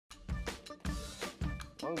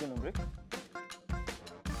Are we gonna break?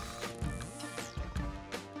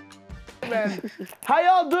 Man, how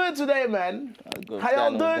y'all doing today, man? Good, How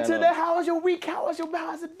y'all doing today? How was your week? How's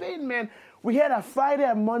it been, man? We had a Friday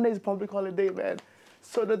and Monday is public holiday, man.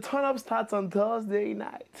 So the turn-up starts on Thursday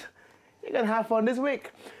night. You're gonna have fun this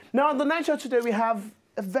week. Now on the night show today, we have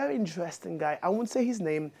a very interesting guy. I won't say his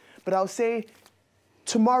name, but I'll say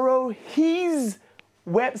tomorrow his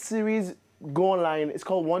web series go online. It's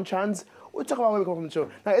called One Chance. We'll talk about when we come from the show.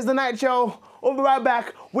 Now it's the night show. We'll be right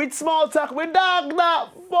back with Small Talk with Dr.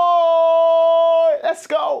 Boy. Let's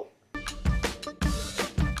go.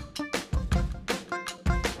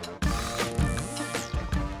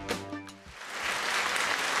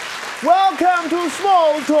 Welcome to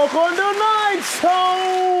Small Talk on the Night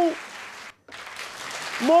Show.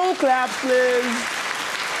 More claps, please.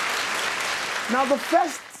 Now the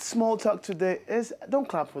first small talk today is, don't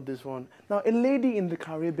clap for this one. Now a lady in the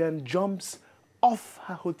Caribbean jumps off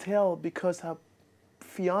her hotel because her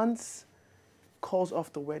fiance calls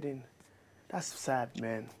off the wedding. That's sad,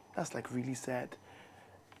 man. That's like really sad.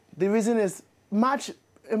 The reason is March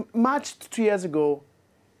 2 years ago,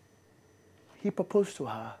 he proposed to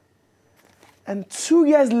her. And 2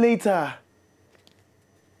 years later,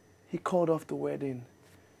 he called off the wedding.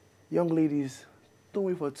 Young ladies, don't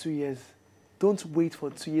wait for 2 years. Don't wait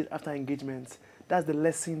for 2 years after engagement. That's the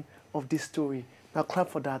lesson of this story. Now clap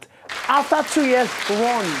for that. After 2 years,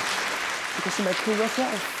 run. Because you might kill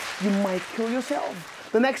yourself. You might kill yourself.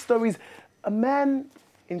 The next story is a man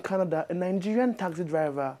in Canada, a Nigerian taxi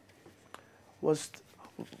driver, was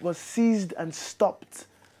seized and stopped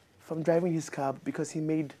from driving his cab because he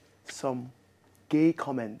made some gay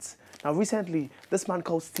comments. Now recently, this man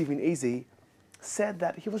called Stephen Eze said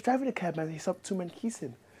that he was driving a cab and he saw two men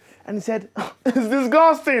kissing. And he said, it's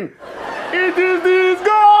disgusting. It is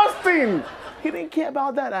disgusting. He didn't care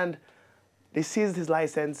about that and they seized his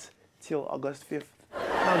license till August 5th.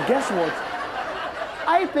 Now guess what?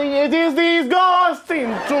 I think it is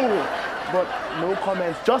disgusting too. But no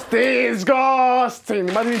comments, just disgusting.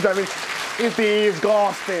 Imagine he's driving, it's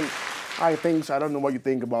disgusting. I think so. I don't know what you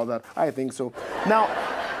think about that. I think so. Now,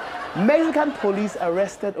 Mexican police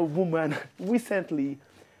arrested a woman recently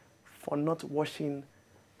for not washing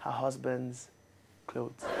her husband's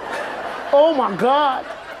clothes. Oh my God!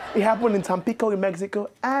 It happened in Tampico in Mexico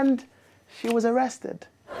and she was arrested.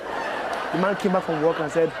 The man came back from work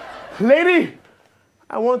and said, lady,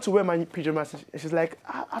 I want to wear my pajamas. And she's like,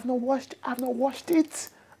 I've not washed it.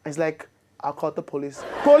 And he's like, I'll call the police.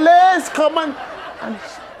 Police, come on! And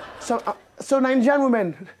so Nigerian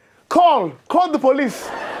women, call the police.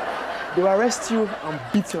 They will arrest you and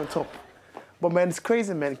beat you on top. But man, it's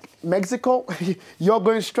crazy, man. Mexico, you're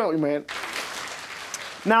going strong, man.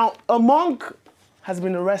 Now, a monk has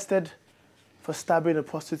been arrested for stabbing a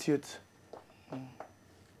prostitute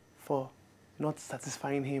for not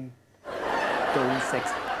satisfying him during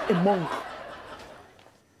sex. A monk.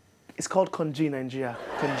 It's called Kanji in Nigeria.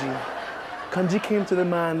 Kanji came to the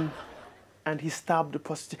man and he stabbed the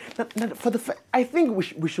prostitute. Now, I think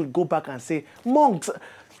we should go back and say, monks,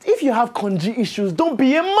 if you have Kanji issues, don't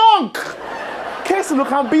be a monk. Case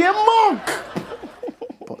look and be a monk.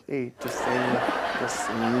 But hey, just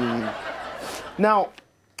saying. Now,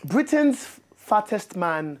 Britain's fattest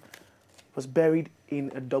man was buried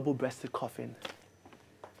in a double-breasted coffin.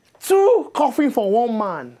 2 coffins for 1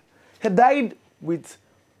 man. He died with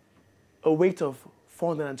a weight of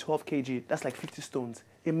 412 kg. That's like 50 stones.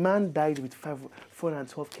 A man died with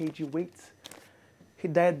 412 kg weight. He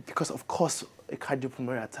died because, of course, a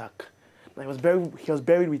cardiopulmonary attack. Now, he was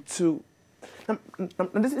buried with 2. Now,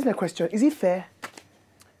 this is my question. Is it fair?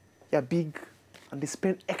 You're big and they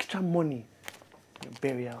spend extra money on your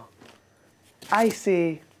burial. I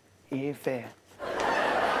say it ain't fair.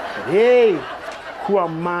 But hey, who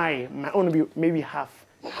am I? Might only be maybe half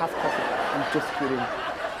coffee. I'm just kidding.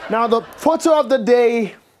 Now the photo of the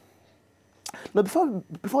day. Now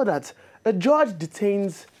before that, a judge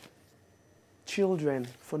detains children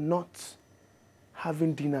for not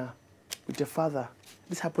having dinner with their father.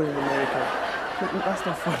 This happened in America. That's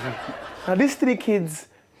not funny. Now these 3 kids,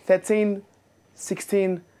 13,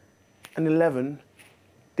 16, and 11,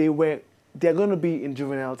 they're going to be in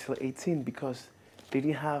juvenile till 18 because they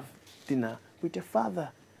didn't have dinner with their father.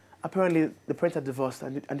 Apparently, the parents are divorced,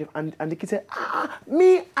 and the kid said,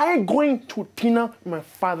 me, I ain't going to dinner with my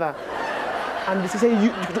father. And they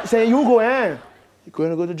say, you go, you're going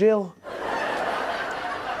to go to jail.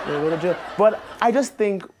 You're going to go to jail. But I just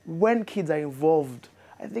think when kids are involved,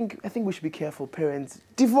 I think we should be careful, parents.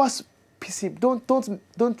 Divorce, PC.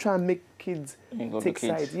 Don't try and make kids take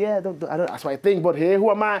sides. Yeah, that's what I think. But hey,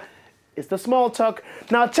 who am I? It's the small talk.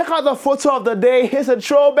 Now check out the photo of the day. Here's a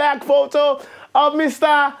throwback photo of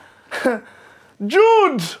Mr.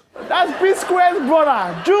 Jude. That's P-Square's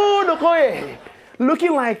brother, Jude Okoye.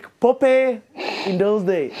 Looking like Popeye in those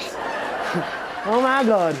days. Oh my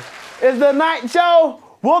God. It's the night show.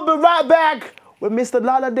 We'll be right back with Mr.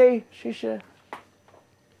 KOLADE Shisha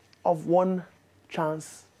of One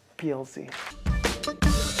Chance PLC.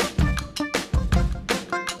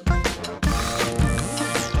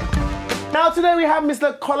 Now today we have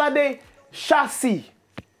Mr. KOLADE SHASHI.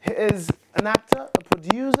 He is an actor, a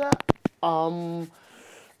producer, a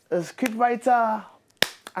scriptwriter,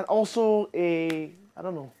 and also a, I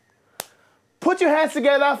don't know. Put your hands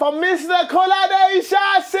together for Mr. KOLADE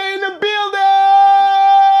SHASHI in the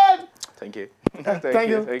building! Thank you. Thank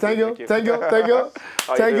you.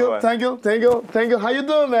 How you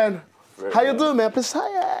doing, man? How you doing, man?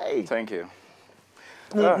 Hey. Thank you.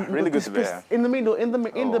 Really good to be here. In the middle.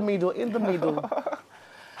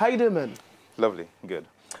 How you doing, man? Lovely, good.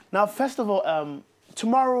 Now, first of all,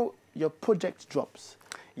 tomorrow your project drops.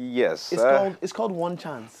 Yes. It's called One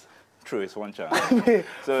Chance. True, it's One Chance.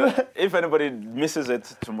 So if anybody misses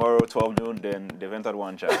it tomorrow, 12 noon, then they've entered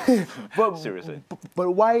One Chance. Seriously.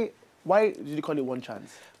 But why did you call it One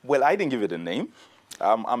Chance? Well, I didn't give it a name.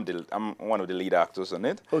 I'm one of the lead actors on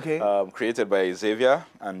it. Okay. Created by Xavier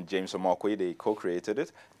and James Omokwe. They co-created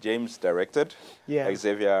it. James directed. Yeah.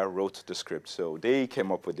 Xavier wrote the script. So they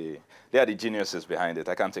came up with they are the geniuses behind it.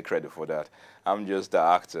 I can't take credit for that. I'm just the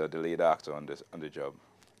actor, the lead actor on the job.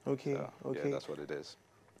 Okay. So, Okay. Yeah, that's what it is.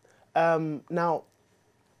 Now,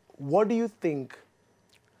 what do you think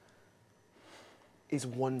is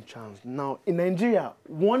one chance? Now, in Nigeria,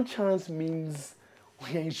 one chance means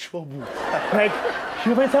we are in trouble. Like,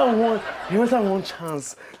 you better one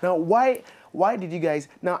chance. Now, why did you guys?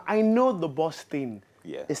 Now, I know the boss thing.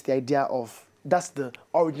 Yeah. It's the idea of, that's the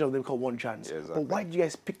origin of the name called One Chance. Yeah, exactly. But why did you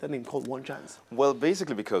guys pick the name called One Chance? Well,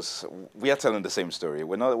 basically because we are telling the same story.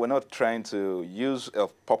 We're not trying to use a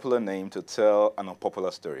popular name to tell an unpopular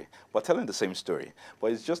story. We're telling the same story.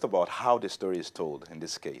 But it's just about how the story is told in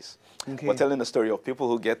this case. Okay. We're telling the story of people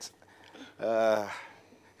who get, can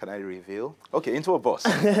I reveal? Okay, into a bus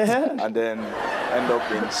and then end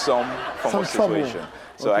up in some form of situation.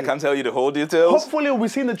 So I can't tell you the whole details. Hopefully we'll be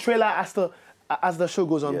seeing the trailer as the show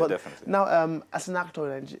goes on. Yeah, but definitely. now, as an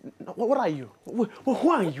actor, what are you? Who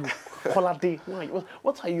are you? KOLADE, who are you?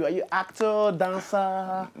 What are you? Are you actor,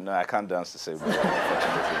 dancer? No, I can't dance the same way,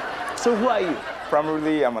 unfortunately. So who are you?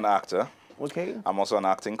 Primarily, I'm an actor. Okay. I'm also an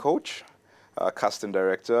acting coach, a casting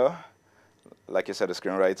director, like you said, a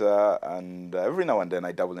screenwriter, and every now and then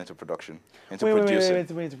I dabble into production, into producing.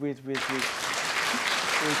 Wait.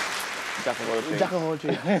 Jack of all things. Jack of all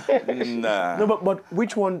trades. Nah. No, but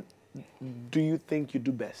which one do you think you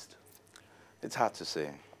do best? It's hard to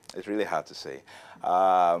say. It's really hard to say.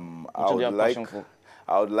 I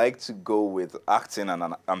would like to go with acting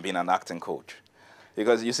and being an acting coach.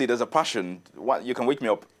 Because you see, there's a passion. You can wake me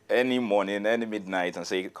up any morning, any midnight and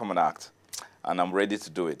say, come and act. And I'm ready to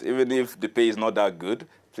do it. Even if the pay is not that good,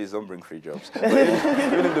 please don't bring free jobs. But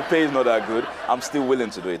even if the pay is not that good, I'm still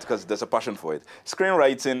willing to do it because there's a passion for it.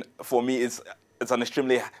 Screenwriting, for me, it's an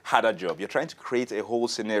extremely harder job. You're trying to create a whole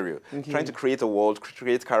scenario, trying to create a world,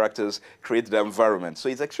 create characters, create the environment. So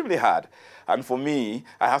it's extremely hard. And for me,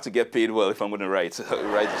 I have to get paid well if I'm going to write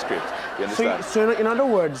the script. You understand? So in other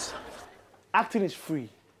words, acting is free.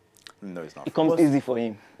 No, it's not. It comes easy for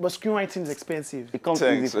him. But screenwriting is expensive. It comes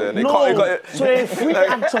easy for him. So a free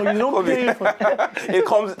actor, you don't pay for it. It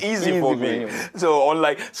comes easy for me. So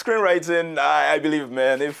unlike screenwriting, I believe,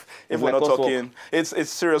 man, if we're not talking, it's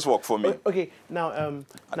serious work for me. Okay, now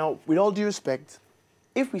with all due respect,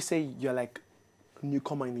 if we say you're like a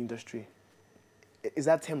newcomer in the industry, is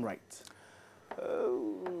that term right?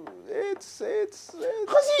 It's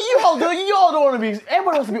Because you all don't want to be,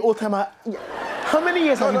 everybody wants to be old timer. How many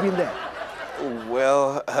years have you been there?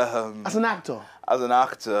 Well, as an actor? As an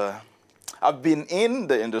actor, I've been in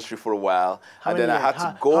the industry for a while. How and many then years? I had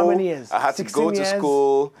to go. How many years? I had to go to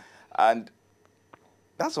school, and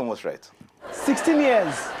that's almost right. 16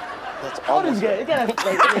 years. That's How did almost you get? You get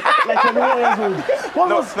like 21 years old.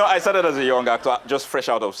 No, I started as a young actor, just fresh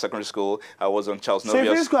out of secondary school. I was on Charles Novius. So you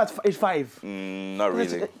finished school at age 5? Not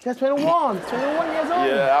really. You're 21 years old.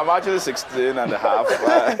 Yeah, I'm actually 16 and a half.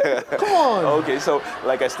 Come on. Okay, so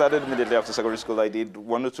like I started immediately after secondary school. I did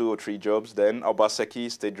 1 or 2 or 3 jobs. Then Obaseki,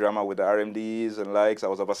 stage drama with the RMDs and likes. I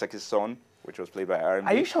was Obaseki's son, which was played by RMD.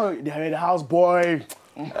 Are you sure they had a house boy?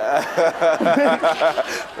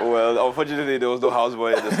 Well, unfortunately, there was no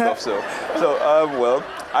houseboy and stuff. Well,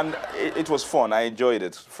 and it was fun. I enjoyed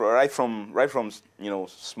it. Right from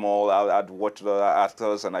small. I'd watched the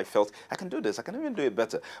actors, and I felt I can do this. I can even do it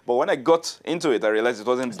better. But when I got into it, I realized it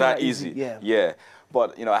wasn't that easy. Yeah.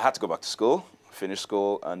 But I had to go back to school, finish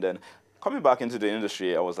school, and then coming back into the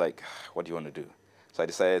industry, I was like, what do you want to do? So I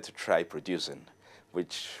decided to try producing,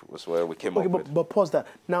 which was where we came up with. But pause that.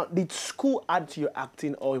 Now, did school add to your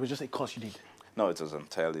acting, or it was just a course you did? No, it was an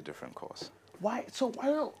entirely different course. Why? So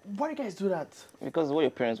why do you guys do that? Because what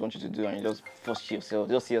your parents want you to do, and you just force yourself,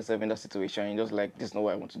 just see yourself in that situation, and you're just like, this is not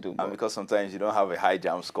what I want to do. And because sometimes you don't have a high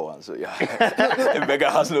jam score, and so yeah, a beggar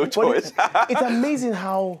has no choice. It's amazing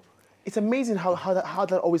how. It's amazing how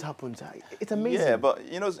that always happens. It's amazing. Yeah, but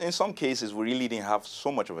in some cases we really didn't have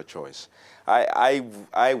so much of a choice.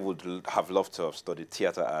 I would have loved to have studied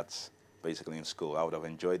theater arts basically in school. I would have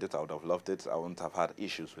enjoyed it. I would have loved it. I wouldn't have had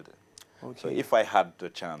issues with it. Okay. So if I had the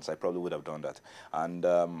chance, I probably would have done that. And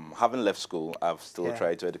having left school, I've still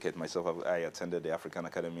tried to educate myself. I attended the African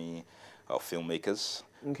Academy of Filmmakers,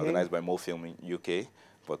 organized by Mo Film in UK,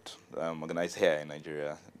 but organized here in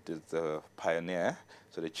Nigeria. Did the Pioneer.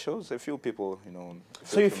 So they chose a few people,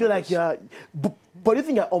 So you feel like you're, but you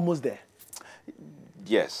think you're almost there?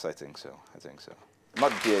 Yes, I think so.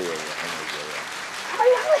 Not there yet.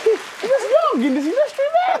 You're young in this industry,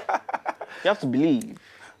 man. You have to believe.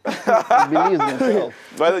 He believes in himself.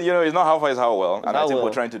 But it's not how far, it's how well. And I think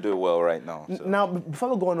we're trying to do it well right now. So. Now, before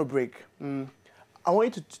we go on a break, I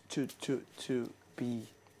want you to be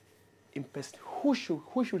who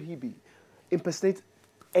should he be? Impersonate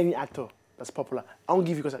any actor that's popular. I won't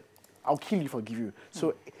give you because I'll kill you if I give you.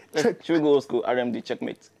 So should we go old school? RMD,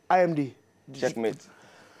 checkmate. IMD. Checkmate.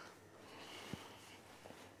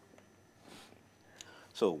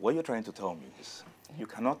 So what you're trying to tell me is you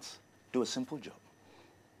cannot do a simple job.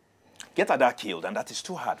 Get Ada killed, and that is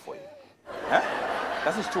too hard for you. Huh?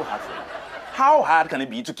 That is too hard for you. How hard can it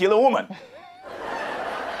be to kill a woman?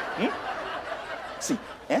 See,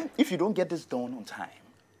 if you don't get this done on time,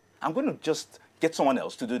 I'm going to just get someone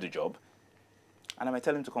else to do the job, and I might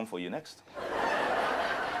tell him to come for you next.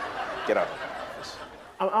 Get out of my office.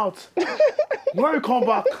 I'm out. When we come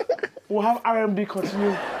back, we'll have RMD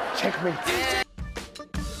continue. Checkmate.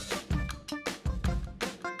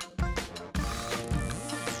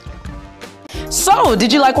 So,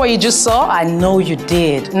 did you like what you just saw? I know you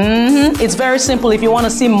did. It's very simple. If you want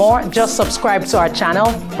to see more, just subscribe to our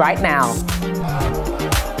channel right now.